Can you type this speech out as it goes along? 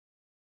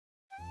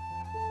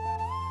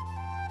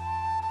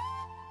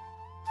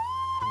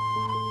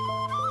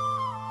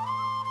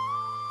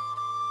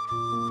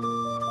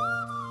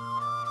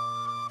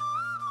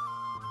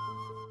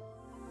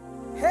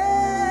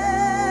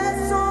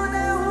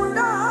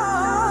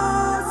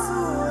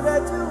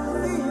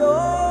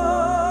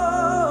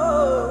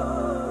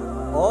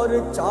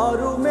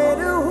चारू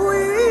मेर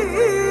हुई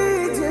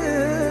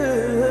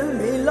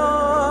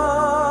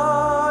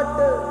मिलाट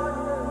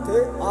ते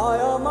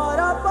आया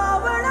मारा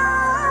पावना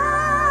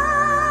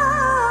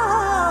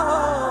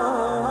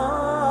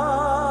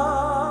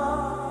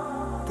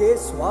के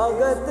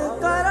स्वागत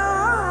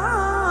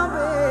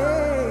करावे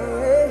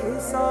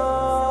हिसाब।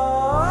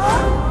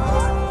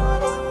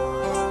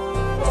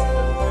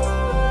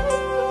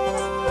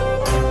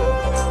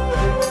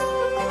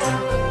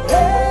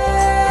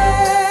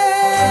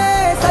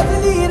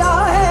 सजनी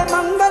राहे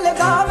मंगल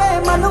गावे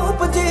मन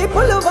उपजी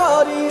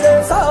फुलवारी रे,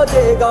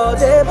 साजे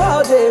गाजे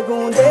बाजे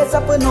गूंजे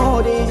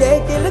सपनोरी ये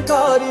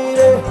किलकारी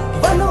रे,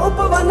 वन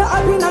उपवन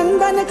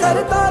अभिनंदन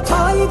करता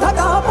छाई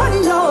धगा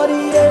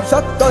परियारी रे,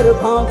 शक्कर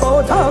भांको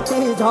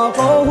झांकी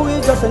झांको हुई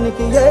जश्न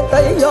की ये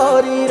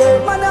तैयारी रे,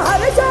 मन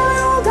हर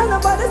जाओ धन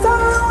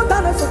बरसाओ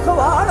धन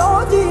सुखवाड़ो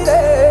जी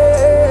रे।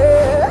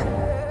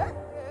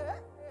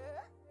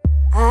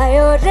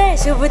 आयो रे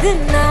शुभ दिन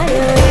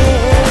आयो रे,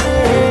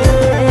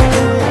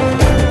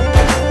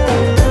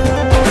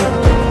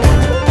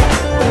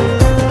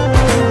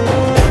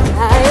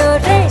 आयो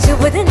रे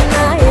शुभ दिन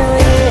आयो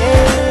रे,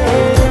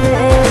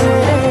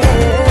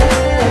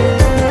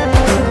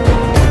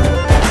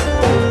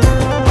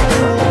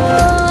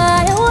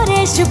 आयो रे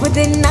शुभ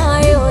दिन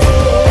आयो रे,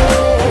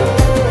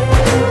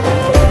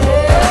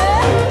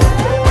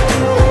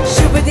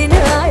 शुभ दिन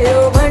आयो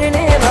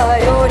बनने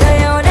वायो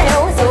नयो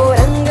नयो सो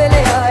रंग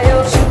ले आयो,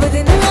 शुभ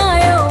दिन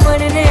आयो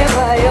बनने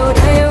वायो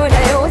नयो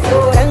नयो सो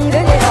रंग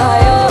ले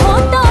आयो,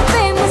 होठों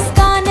पे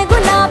मुस्कान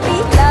गुलाबी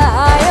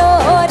लायो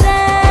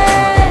रे,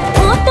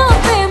 होठों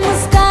पे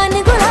मुस्कान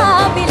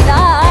गुलाबी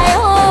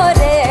लायो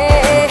रे,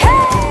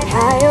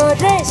 आयो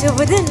रे शुभ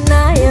दिन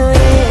आयो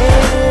रे,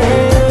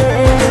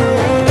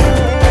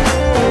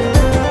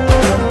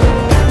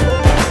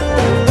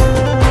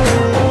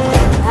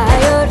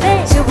 आयो रे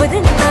शुभ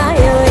दिन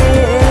आयो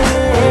रे,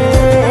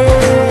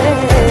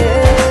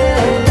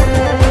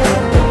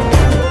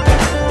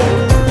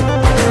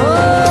 ओ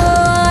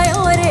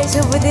आयो रे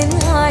शुभ दिन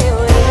आयो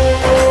रे।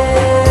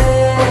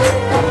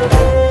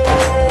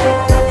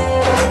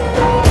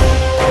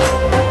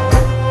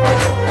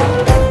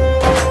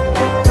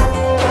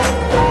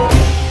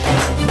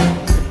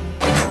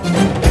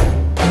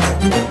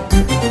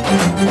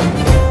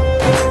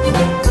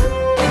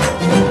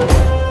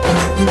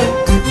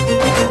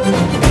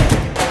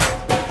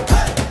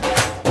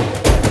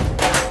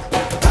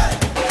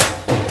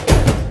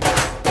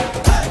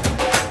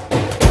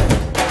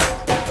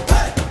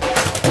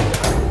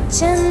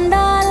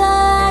 चंदा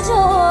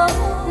लाजो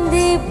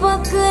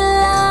दीपक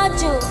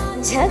लाजो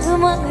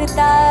झगमग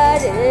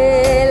तारे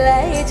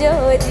लाई जो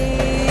जी,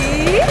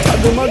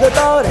 झगमग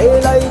तारे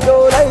लाई जो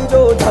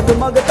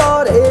झगमग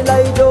तारे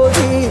लाई जो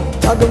जी,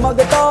 झगमग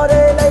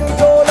तारे लाई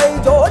जो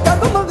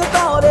झगमग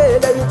तारे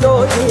लाई जो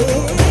जी।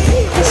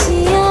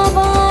 खुशियाँ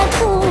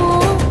बांटूं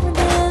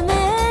दिल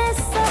में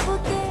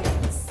सबके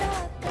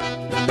साथ।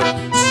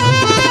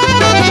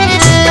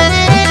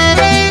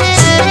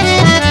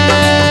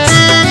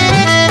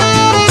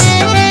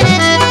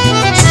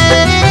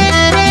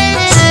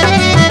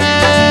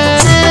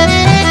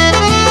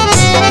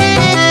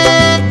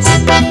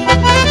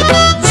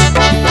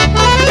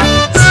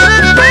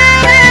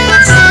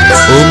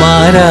 ओ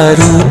मारा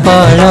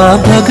रूपाळा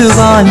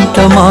भगवान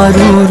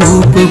तमारू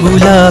रूप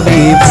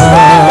बुलावे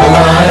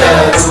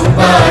भान,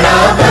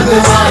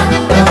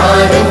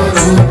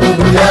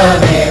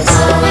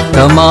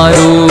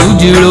 तमारो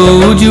उजड़ो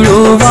उजड़ो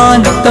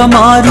वान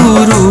तमारू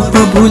रूप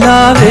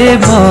भुलावे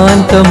भान,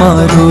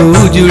 तमारो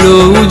उजड़ो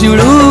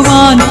उजड़ो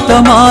वान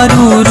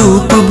तमारू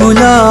रूप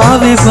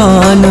भुलावे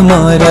भान,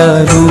 मारा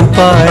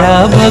रूपाळा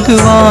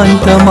भगवान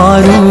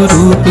तमारू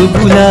रूप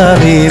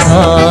भुलावे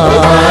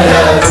भान,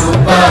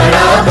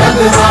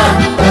 भगवान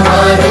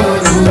तमारो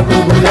रूप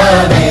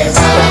भुलावे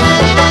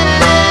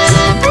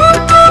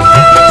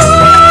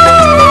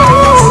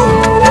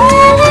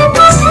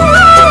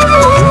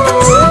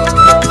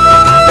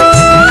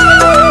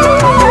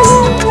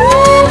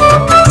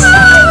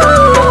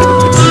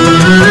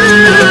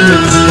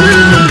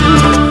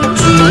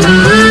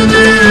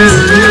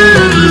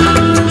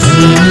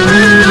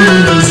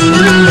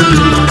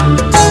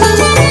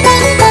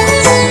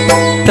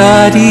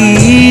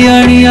तारी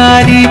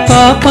अणियारी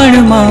पापण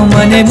मां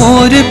मने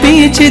मोर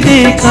पीछ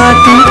देखा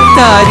तू,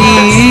 तारी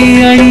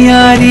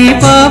अणियारी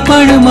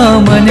पापण मां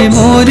मने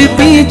मोर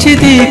पीछ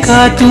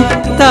देखा तू,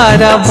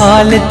 तारा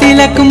बाल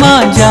तिलक मां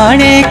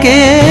जाने के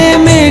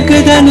मेघ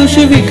धनुष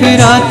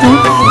बिखरा तू,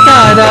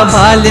 तारा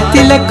बाल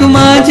तिलक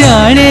मां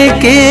जाने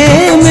के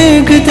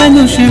मेघ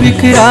धनुष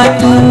बिखरा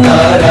तू,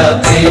 तारा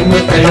प्रेम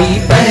तणी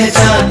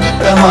पहचान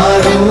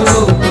तमारो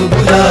रूप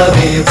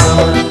बुलावे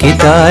भान, कि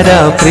तारा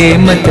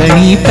प्रेम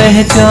तणी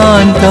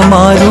पहचान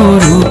तमारो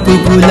रूप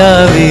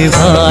बुलावे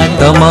भान,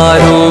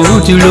 तमारो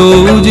उजड़ो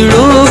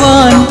उजड़ो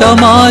वान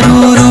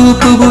तमारो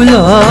रूप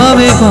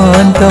बुलावे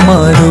भान,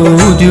 तमारो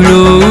उजड़ो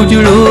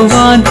उजड़ो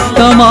वान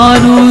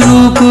तमारो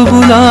रूप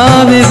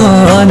बुलावे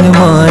भान,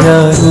 मारा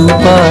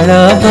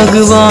रूपाळा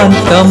भगवान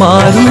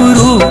तमारो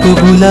रूप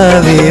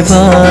बुलावे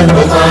भान,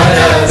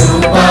 मारा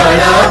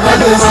रूपाळा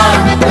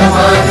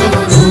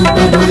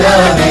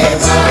भुलावे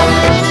भान।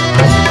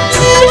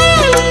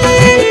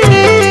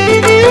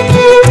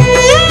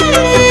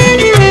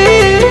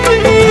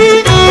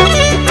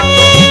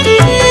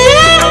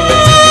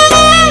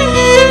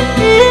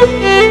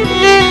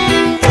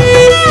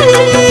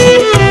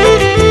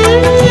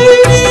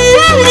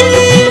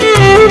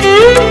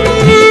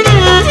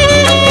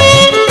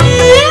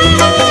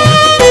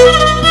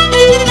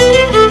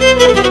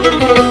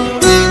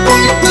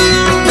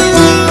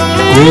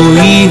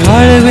 कोई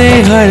हळवे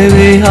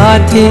हळवे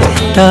हाथे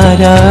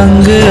तारा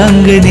अंग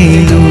अंग ने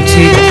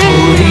लूछे।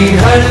 कोई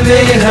हळवे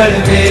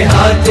हळवे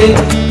हाथे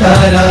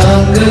तारा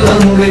अंग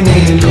अंग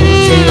ने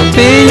लूछे।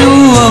 पेलू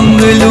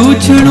अंग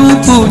लूछणू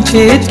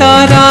पूछे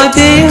तारा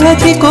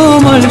देहथी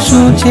कोमल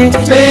शू छे।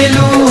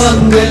 पेलू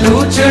अंग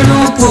लूछणू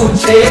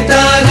पूछे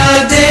तारा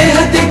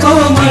देहथी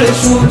कोमल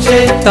शू छे।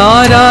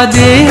 तारा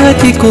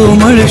देहथी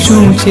कोमल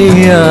शू छे।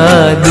 आ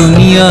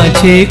दुनिया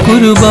छे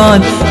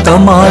कुर्बान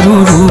तमारू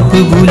रूप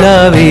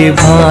भुलावे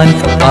भान।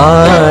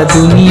 आ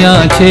दुनिया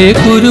छे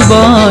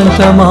कुर्बान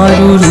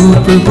तमारू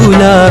रूप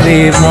भुलावे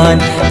भान।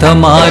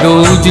 तमारो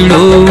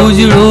उजड़ो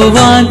उजड़ो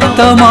वान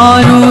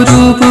तमारू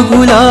रूप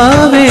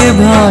भुलावे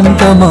भान।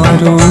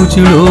 तमारो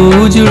उजड़ो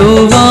उजड़ो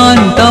वान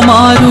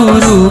तमारू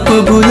रूप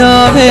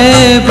भुलावे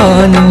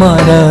भान।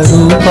 मारा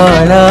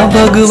रूपाड़ा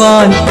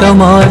भगवान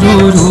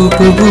तमारू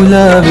रूप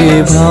भुलावे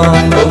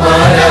भान।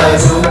 मारा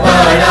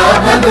रूपाड़ा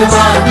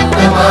भगवान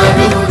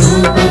तमारू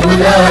रूप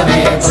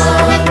भुलावे भान।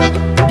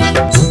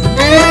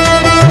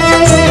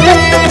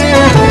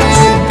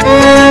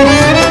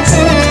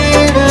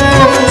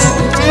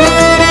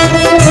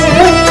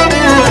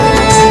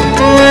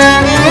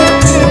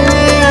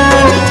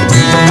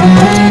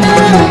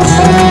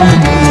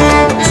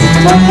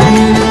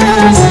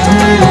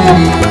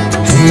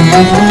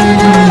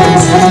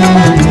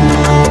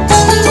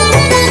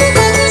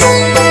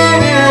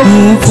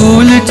 हूँ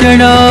फूल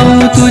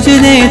चढ़ाऊं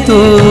तुझने तो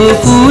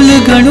फूल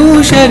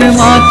घणू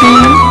शर्मातू।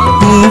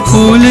 हूँ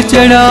फूल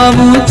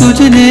चढ़ाऊं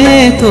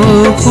तुझने तो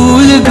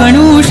फूल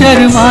घणू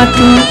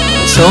शर्मातू।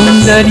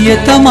 सौंदर्य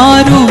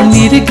तमारू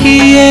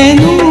निरखिए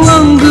नू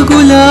अंग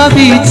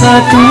गुलाबी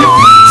थातू।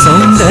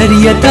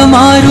 सौंदर्य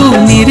तमारू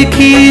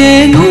निरखिए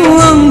नू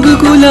अंग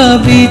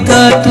गुलाबी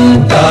थातू।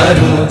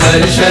 तारू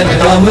दर्शन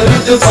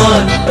अमृत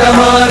पान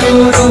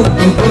तमारू रूप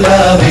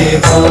भुलावे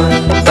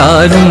भान।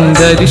 तारू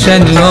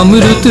दर्शन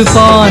अमृत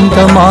पान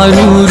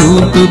तमारू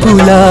रूप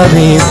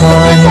भुलावे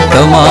भान।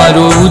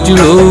 तमारो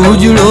उजड़ो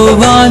उजड़ो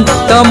वान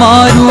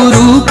तमारू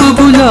रूप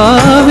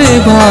भुलावे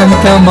भान।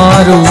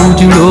 तमारो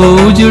उजड़ो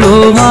उजड़ो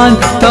वान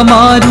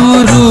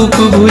तमारू रूप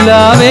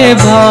भुलावे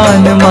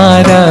भान।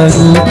 मारा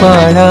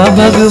रूपाड़ा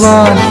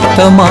भगवान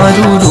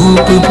तमारू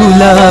रूप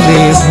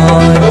भुलावे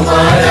भान।